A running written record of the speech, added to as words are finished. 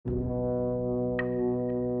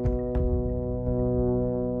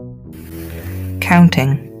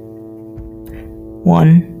counting.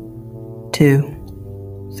 1,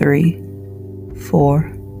 2, 3,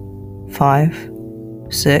 4, 5,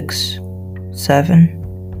 6,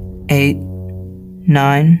 7, 8,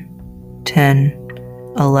 9, 10,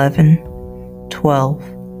 11, 12,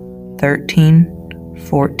 13,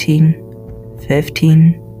 14,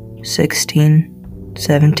 15, 16,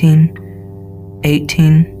 17,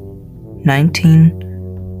 18,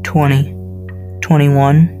 19, 20,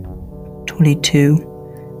 21,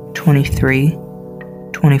 22, 23,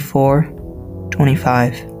 24,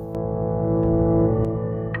 25.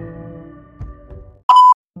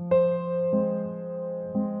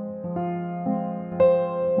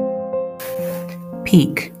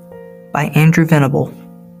 Peak by Andrew Venable.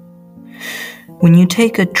 When you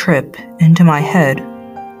take a trip into my head,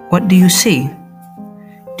 what do you see?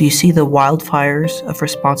 Do you see the wildfires of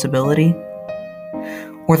responsibility?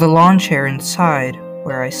 Or the lawn chair inside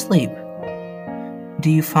where I sleep? Do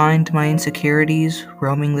you find my insecurities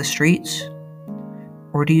roaming the streets?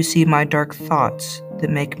 Or do you see my dark thoughts that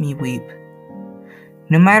make me weep?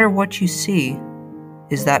 No matter what you see,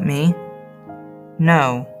 is that me?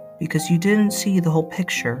 No, because you didn't see the whole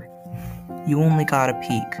picture. You only got a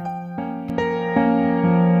peek.